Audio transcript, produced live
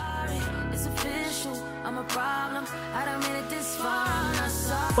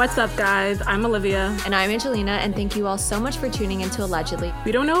What's up, guys? I'm Olivia. And I'm Angelina, and thank you all so much for tuning into Allegedly.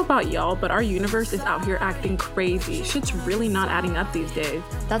 We don't know about y'all, but our universe is out here acting crazy. Shit's really not adding up these days.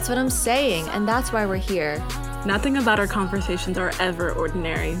 That's what I'm saying, and that's why we're here. Nothing about our conversations are ever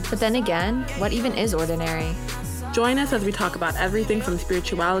ordinary. But then again, what even is ordinary? Join us as we talk about everything from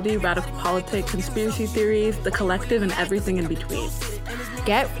spirituality, radical politics, conspiracy theories, the collective, and everything in between.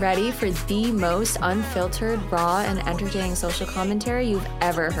 Get ready for the most unfiltered, raw, and entertaining social commentary you've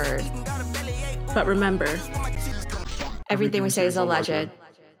ever heard. But remember, everything we say is alleged.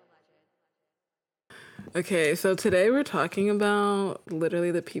 Okay, so today we're talking about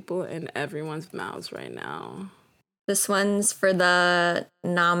literally the people in everyone's mouths right now. This one's for the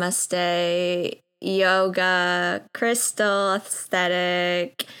namaste, yoga, crystal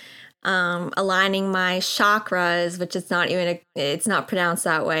aesthetic, aligning my chakras, which it's not pronounced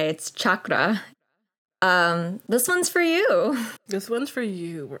that way. It's chakra. This one's for you. This one's for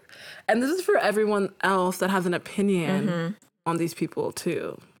you. And this is for everyone else that has an opinion on these people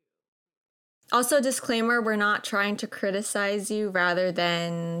too. Also, disclaimer, we're not trying to criticize you, rather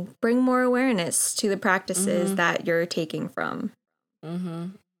than bring more awareness to the practices that you're taking from.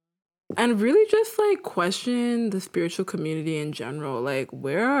 And really just like question the spiritual community in general. Like,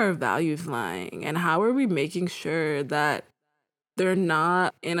 where are our values lying? And how are we making sure that they're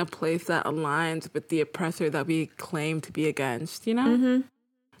not in a place that aligns with the oppressor that we claim to be against, you know?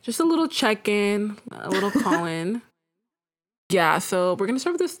 Just a little check-in, a little call-in. Yeah, so we're going to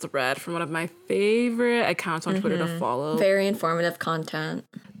start with this thread from one of my favorite accounts on Twitter to follow. Very informative content.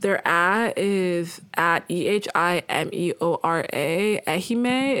 Their ad is at EHIMEORA.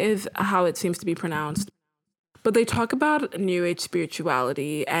 Ehime is how it seems to be pronounced. But they talk about New Age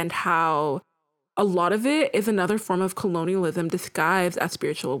spirituality and how a lot of it is another form of colonialism disguised as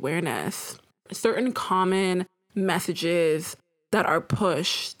spiritual awareness. Certain common messages that are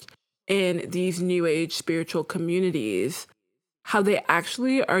pushed in these New Age spiritual communities, how they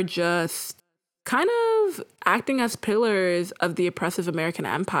actually are just kind of acting as pillars of the oppressive American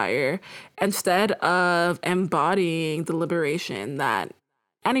empire instead of embodying the liberation that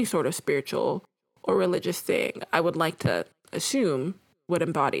any sort of spiritual or religious thing, I would like to assume, would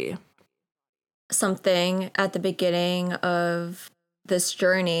embody. Something at the beginning of this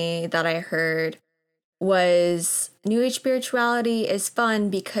journey that I heard was New Age spirituality is fun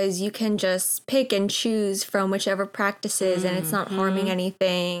because you can just pick and choose from whichever practices and it's not harming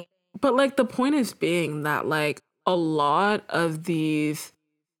anything. But like the point is being that like a lot of these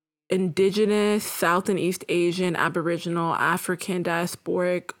indigenous, South and East Asian, Aboriginal, African,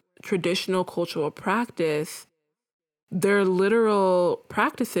 diasporic, traditional cultural practice, their literal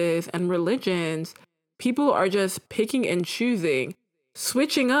practices and religions, people are just picking and choosing,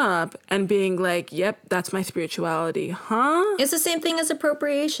 switching up and being like, yep, that's my spirituality. Huh? It's the same thing as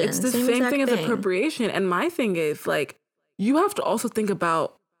appropriation. It's the same thing as appropriation. And my thing is like, you have to also think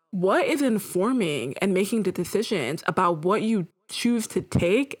about what is informing and making the decisions about what you choose to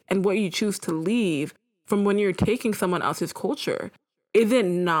take and what you choose to leave from when you're taking someone else's culture. Is it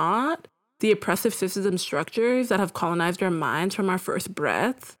not the oppressive system structures that have colonized our minds from our first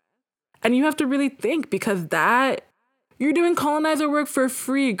breath? And you have to really think, because that you're doing colonizer work for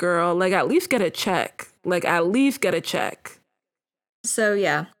free, girl. Like, at least get a check. So,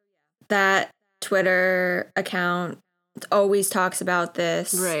 yeah, that Twitter account always talks about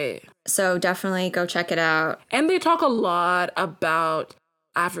this. Right. So definitely go check it out. And they talk a lot about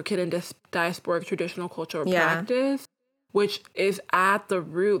African and diasporic traditional cultural practice, which is at the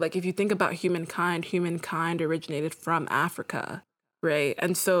root. Like, if you think about humankind originated from Africa. Right.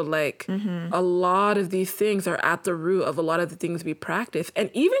 And so like a lot of these things are at the root of a lot of the things we practice.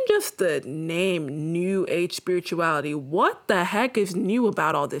 And even just the name New Age spirituality, what the heck is new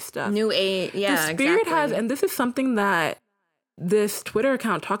about all this stuff? New Age, yeah, the spirit exactly. has, and this is something that this Twitter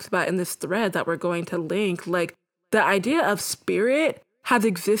account talks about in this thread that we're going to link. Like, the idea of spirit has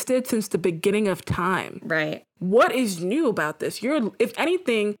existed since the beginning of time. Right. What is new about this? If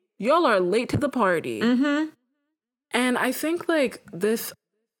anything, y'all are late to the party. And I think like this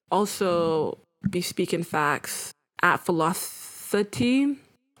also be speaking facts at Philosophy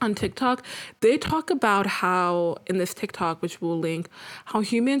on TikTok. They talk about how in this TikTok, which we'll link, how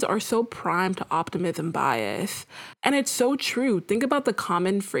humans are so primed to optimism bias. And it's so true. Think about the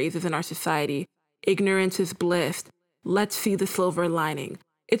common phrases in our society. Ignorance is bliss. Let's see the silver lining.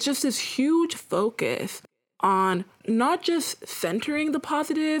 It's just this huge focus on not just centering the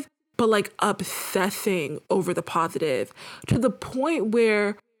positive, but like obsessing over the positive to the point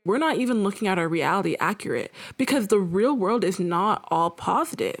where we're not even looking at our reality accurate, because the real world is not all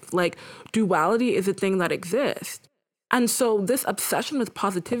positive. Like, duality is a thing that exists. And so this obsession with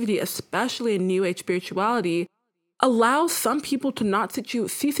positivity, especially in New Age spirituality, allows some people to not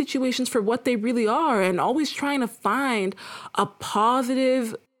see situations for what they really are, and always trying to find a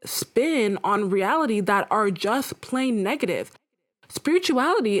positive spin on reality that are just plain negative.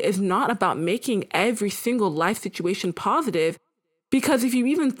 Spirituality is not about making every single life situation positive, because if you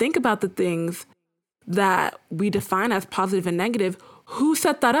even think about the things that we define as positive and negative, who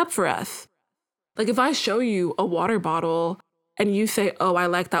set that up for us? Like, if I show you a water bottle and you say, oh, I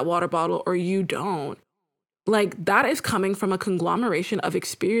like that water bottle, or you don't, like, that is coming from a conglomeration of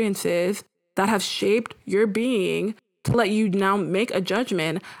experiences that have shaped your being to let you now make a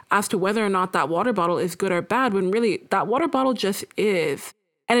judgment as to whether or not that water bottle is good or bad, when really that water bottle just is.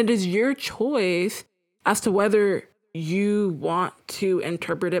 And it is your choice as to whether you want to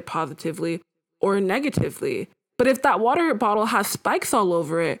interpret it positively or negatively. But if that water bottle has spikes all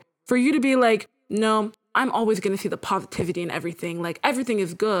over it, for you to be like, no, I'm always going to see the positivity in everything. Like, everything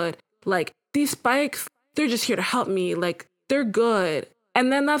is good. Like, these spikes, they're just here to help me. Like, they're good.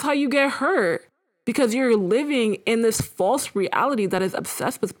 And then that's how you get hurt, because you're living in this false reality that is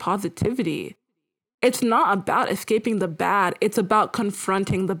obsessed with positivity. It's not about escaping the bad. It's about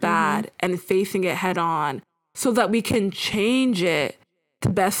confronting the bad and facing it head on so that we can change it to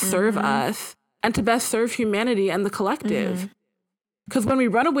best serve us and to best serve humanity and the collective. Because when we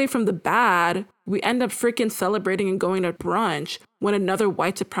run away from the bad, we end up freaking celebrating and going to brunch when another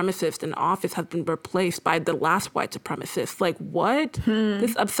white supremacist in office has been replaced by the last white supremacist. Like, what?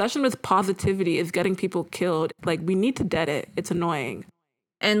 This obsession with positivity is getting people killed. Like, we need to dead it. It's annoying.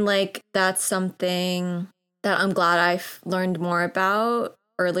 And like, that's something that I'm glad I've learned more about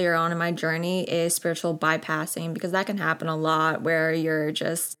earlier on in my journey, is spiritual bypassing, because that can happen a lot where you're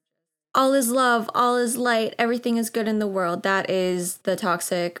just, all is love, all is light, everything is good in the world. That is the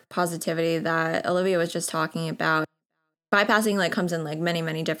toxic positivity that Olivia was just talking about. Bypassing like comes in like many,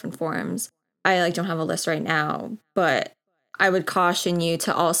 many different forms. I like don't have a list right now, but I would caution you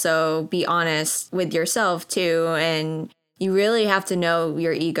to also be honest with yourself too. And you really have to know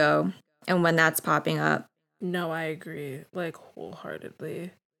your ego and when that's popping up. No, I agree, like, wholeheartedly.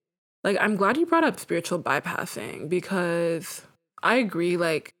 Like, I'm glad you brought up spiritual bypassing, because I agree,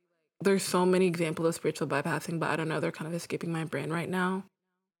 like, there's so many examples of spiritual bypassing, but I don't know, they're kind of escaping my brain right now.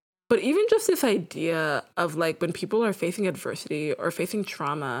 But even just this idea of, like, when people are facing adversity or facing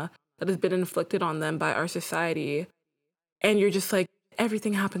trauma that has been inflicted on them by our society, and you're just like,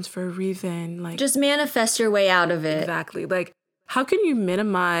 everything happens for a reason. Like, just manifest your way out of it. Exactly. Like, how can you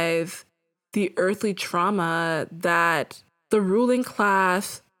minimize the earthly trauma that the ruling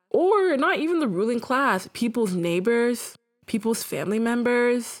class, or not even the ruling class, people's neighbors, people's family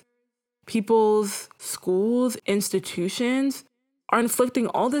members, people's schools, institutions, are inflicting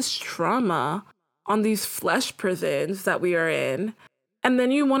all this trauma on these flesh prisons that we are in, and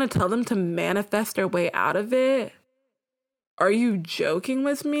then you want to tell them to manifest their way out of it? Are you joking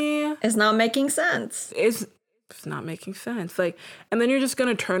with me? It's not making sense. It's not making sense. Like, and then you're just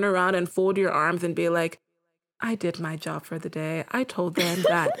going to turn around and fold your arms and be like, I did my job for the day. I told them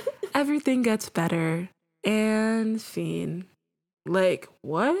that everything gets better, and scene. Like,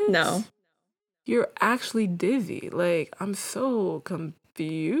 what? No. You're actually dizzy. Like, I'm so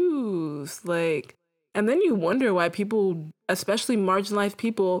confused. Like, and then you wonder why people, especially marginalized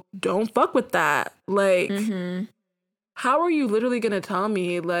people, don't fuck with that. Like, how are you literally going to tell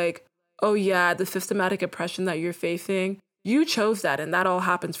me, like, oh yeah, the systematic oppression that you're facing, you chose that and that all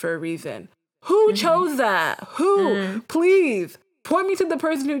happens for a reason? Who chose that? Who? Please point me to the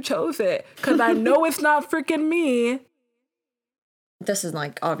person who chose it, because I know it's not freaking me. This is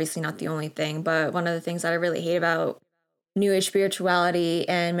like obviously not the only thing, but one of the things that I really hate about New Age spirituality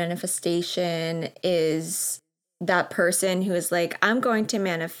and manifestation is that person who is like, I'm going to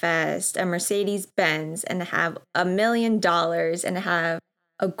manifest a Mercedes Benz and have $1 million and have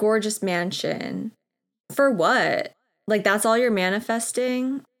a gorgeous mansion. For what? Like, that's all you're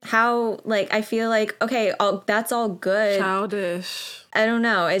manifesting? How, like, I feel like, okay, that's all good. Childish. I don't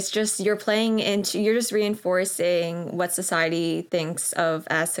know. It's just you're just reinforcing what society thinks of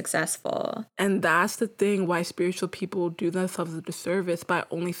as successful. And that's the thing, why spiritual people do themselves a disservice by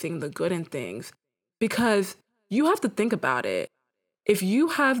only seeing the good in things. Because you have to think about it. If you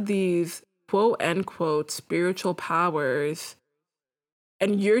have these quote unquote spiritual powers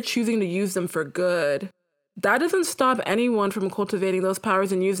and you're choosing to use them for good, that doesn't stop anyone from cultivating those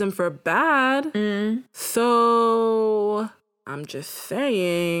powers and use them for bad. So I'm just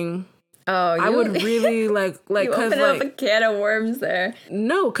saying. Oh, I you would really you cause open up a can of worms there.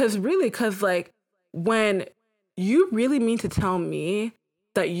 no, cause like when you really mean to tell me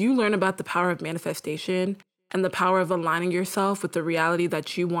that you learn about the power of manifestation and the power of aligning yourself with the reality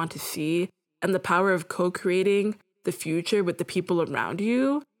that you want to see and the power of co-creating the future with the people around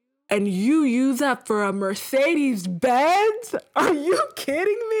you, and you use that for a Mercedes Benz? Are you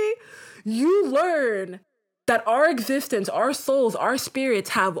kidding me? You learn that our existence, our souls, our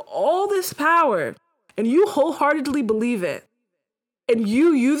spirits have all this power, and you wholeheartedly believe it, and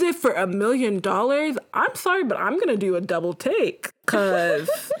you use it for $1 million, I'm sorry, but I'm gonna do a double take. Cause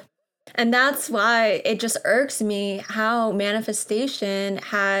And that's why it just irks me how manifestation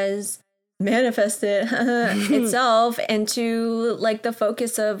has manifested itself into like the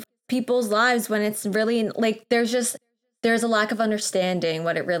focus of people's lives when it's really like there's a lack of understanding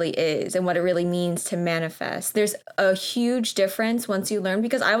what it really is and what it really means to manifest. There's a huge difference once you learn,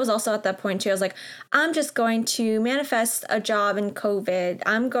 because I was also at that point too. I was like, I'm just going to manifest a job in COVID.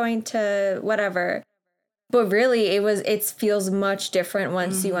 I'm going to whatever. But really, it feels much different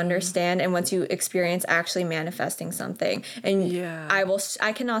once you understand and once you experience actually manifesting something. And yeah.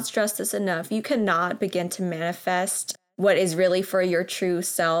 I cannot stress this enough. You cannot begin to manifest what is really for your true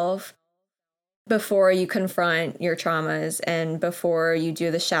self before you confront your traumas and before you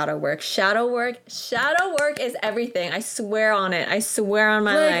do the shadow work. Shadow work is everything. I swear on it. I swear on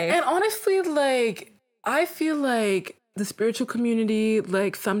my life. And honestly, I feel like the spiritual community,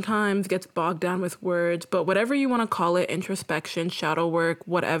 sometimes gets bogged down with words, but whatever you want to call it, introspection, shadow work,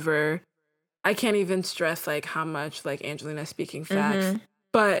 whatever. I can't even stress, how much, Angelina's speaking facts.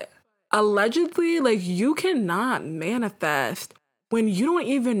 But allegedly, you cannot manifest when you don't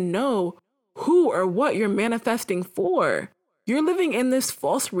even know who or what you're manifesting for. You're living in this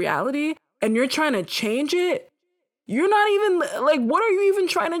false reality and you're trying to change it. You're not even, what are you even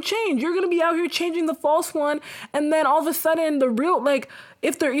trying to change? You're going to be out here changing the false one. And then all of a sudden the real,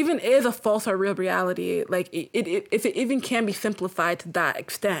 if there even is a false or real reality, if it even can be simplified to that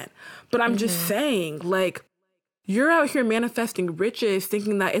extent. But I'm just saying, you're out here manifesting riches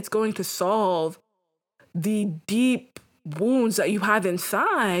thinking that it's going to solve the deep wounds that you have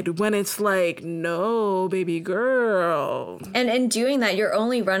inside, when it's no, baby girl. And in doing that, you're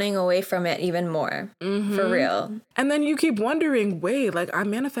only running away from it even more. For real. And then you keep wondering, wait,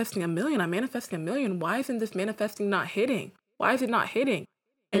 I'm manifesting $1 million. I'm manifesting $1 million. Why isn't this manifesting not hitting? Why is it not hitting?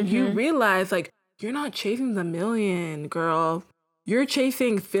 And you realize, you're not chasing the million, girl. You're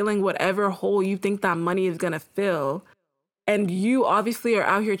chasing filling whatever hole you think that money is going to fill. And you obviously are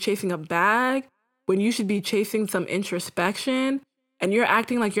out here chasing a bag when you should be chasing some introspection, and you're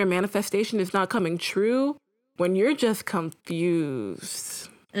acting like your manifestation is not coming true when you're just confused.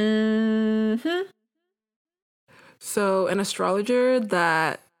 So an astrologer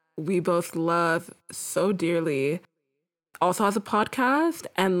that we both love so dearly also has a podcast,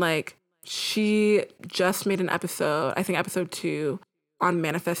 and she just made an episode, I think episode 2, on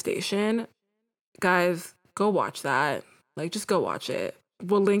manifestation. Guys, go watch that. Just go watch it.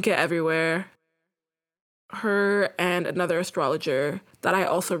 We'll link it everywhere. Her and another astrologer that I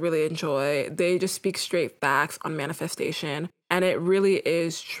also really enjoy, they just speak straight facts on manifestation. And it really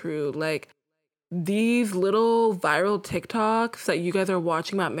is true. These little viral TikToks that you guys are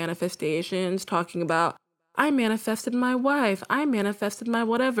watching about manifestations, talking about, I manifested my wife, I manifested my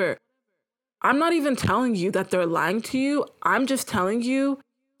whatever. I'm not even telling you that they're lying to you. I'm just telling you,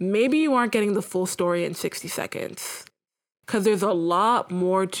 maybe you aren't getting the full story in 60 seconds. Because there's a lot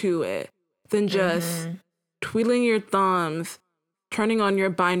more to it than just twiddling your thumbs, turning on your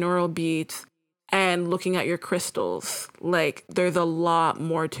binaural beats, and looking at your crystals. There's a lot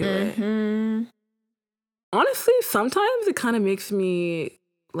more to it. Honestly, sometimes it kind of makes me,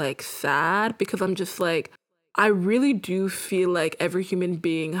 sad, because I'm just I really do feel like every human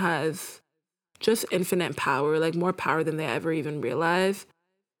being has just infinite power, more power than they ever even realize.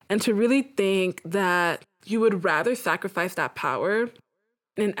 And to really think that you would rather sacrifice that power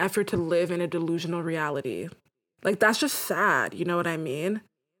in an effort to live in a delusional reality. That's just sad, you know what I mean?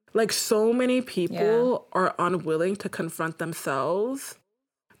 So many people are unwilling to confront themselves,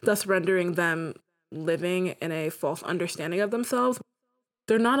 thus rendering them living in a false understanding of themselves.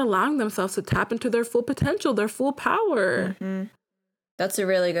 They're not allowing themselves to tap into their full potential, their full power. That's a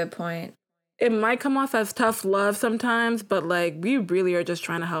really good point. It might come off as tough love sometimes, but we really are just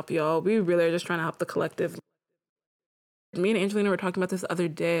trying to help y'all. We really are just trying to help the collective. Me and Angelina were talking about this the other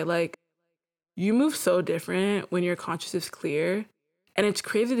day. You move so different when your conscious is clear. And it's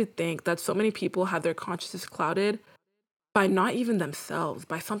crazy to think that so many people have their consciousness clouded by not even themselves,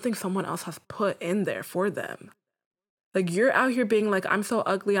 by something someone else has put in there for them. Like, you're out here being like, I'm so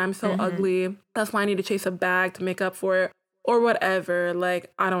ugly, I'm so ugly. That's why I need to chase a bag to make up for it or whatever.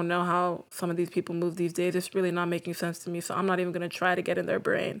 Like, I don't know how some of these people move these days. It's really not making sense to me. So I'm not even going to try to get in their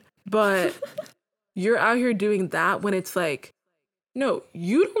brain. But you're out here doing that when it's like, no,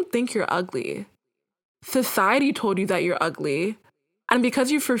 you don't think you're ugly. Society told you that you're ugly. And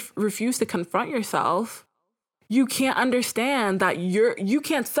because you refuse to confront yourself, you can't understand that you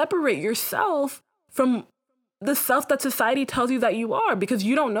can't separate yourself from the self that society tells you that you are, because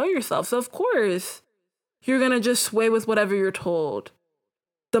you don't know yourself. So of course, you're going to just sway with whatever you're told.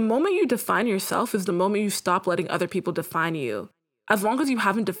 The moment you define yourself is the moment you stop letting other people define you. As long as you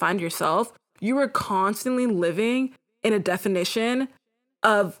haven't defined yourself, you are constantly living in a definition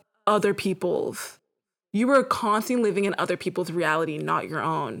of other people's. You are constantly living in other people's reality, not your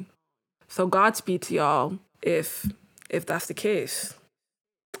own. So Godspeed to y'all if that's the case.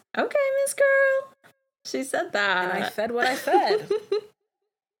 Okay, Miss Girl. She said that. And I said what I said.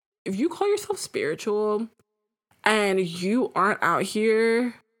 If you call yourself spiritual and you aren't out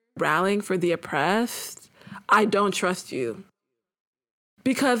here rallying for the oppressed, I don't trust you.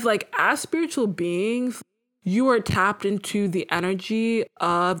 Because, like, as spiritual beings, you are tapped into the energy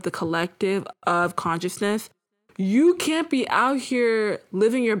of the collective, of consciousness. You can't be out here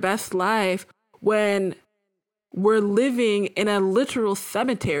living your best life when we're living in a literal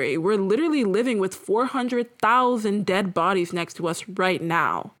cemetery. We're literally living with 400,000 dead bodies next to us right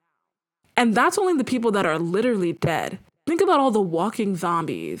now. And that's only the people that are literally dead. Think about all the walking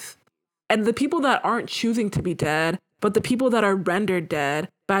zombies and the people that aren't choosing to be dead, but the people that are rendered dead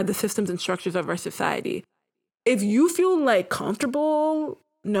by the systems and structures of our society. If you feel like comfortable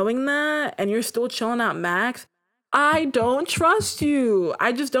knowing that and you're still chilling out max, I don't trust you.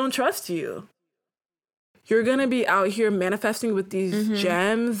 I just don't trust you. You're going to be out here manifesting with these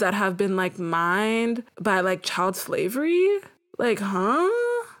gems that have been like mined by like child slavery. Like, huh?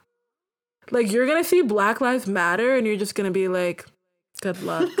 Like, you're going to see Black Lives Matter and you're just going to be like, good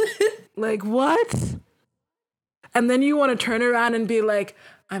luck. Like, what? And then you want to turn around and be like,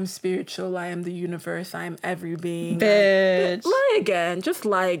 I'm spiritual, I am the universe, I am every being. Bitch. Lie again. Just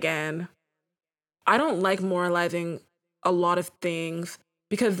lie again. I don't like moralizing a lot of things,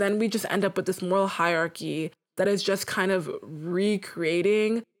 because then we just end up with this moral hierarchy that is just kind of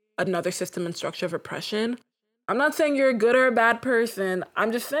recreating another system and structure of oppression. I'm not saying you're a good or a bad person.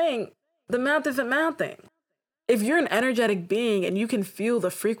 I'm just saying the math isn't mathing. If you're an energetic being and you can feel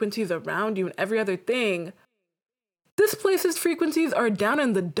the frequencies around you and every other thing, this place's frequencies are down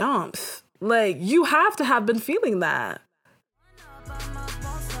in the dumps. Like, you have to have been feeling that.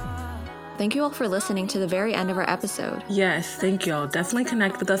 Thank you all for listening to the very end of our episode. Yes, thank y'all. Definitely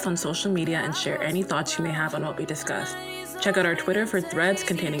connect with us on social media and share any thoughts you may have on what we discussed. Check out our Twitter for threads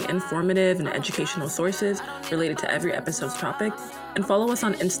containing informative and educational sources related to every episode's topic, and follow us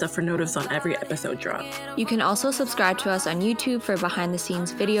on Insta for notice on every episode drop. You can also subscribe to us on YouTube for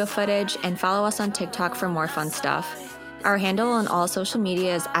behind-the-scenes video footage, and follow us on TikTok for more fun stuff. Our handle on all social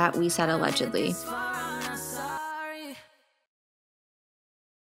media is @WeSaidAllegedly.